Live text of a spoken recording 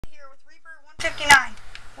59.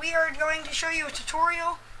 We are going to show you a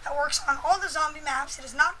tutorial that works on all the zombie maps. It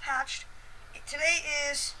is not patched. Today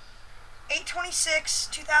is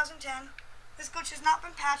 8/26/2010. This glitch has not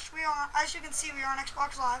been patched. We are, as you can see, we are on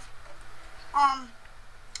Xbox Live.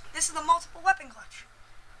 This is the multiple weapon glitch.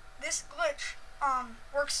 This glitch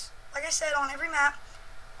works, like I said, on every map.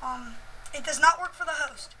 It does not work for the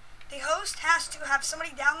host. The host has to have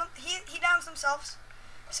somebody down them. He downs themselves.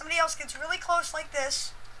 Somebody else gets really close like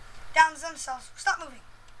this, downs themselves. Stop moving.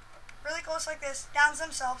 Really close like this, downs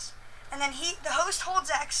themselves, and then the host holds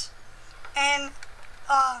X, and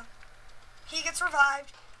he gets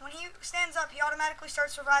revived. When he stands up, he automatically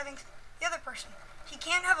starts reviving the other person. He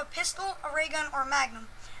can't have a pistol, a ray gun, or a magnum,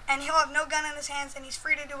 and he'll have no gun in his hands, and he's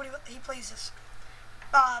free to do what he pleases.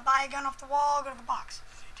 Buy a gun off the wall, go to the box.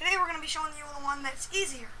 Today we're going to be showing you the one that's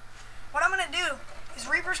easier. What I'm going to do is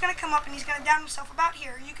Reaper's going to come up and he's going to down himself about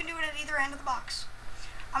here. You can do it at either end of the box.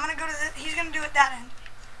 I'm going to go to he's going to do it that end.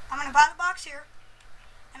 I'm going to buy the box here,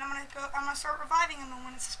 and I'm going to start reviving him. And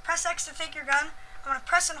when it says press X to take your gun, I'm going to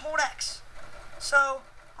press and hold X. So,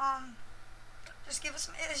 just give us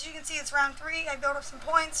some, as you can see, it's round 3. I built up some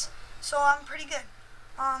points, so I'm pretty good.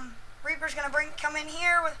 Reaper's going to come in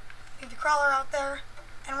here leave the crawler out there,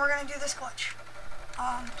 and we're going to do this glitch.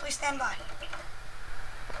 Please stand by.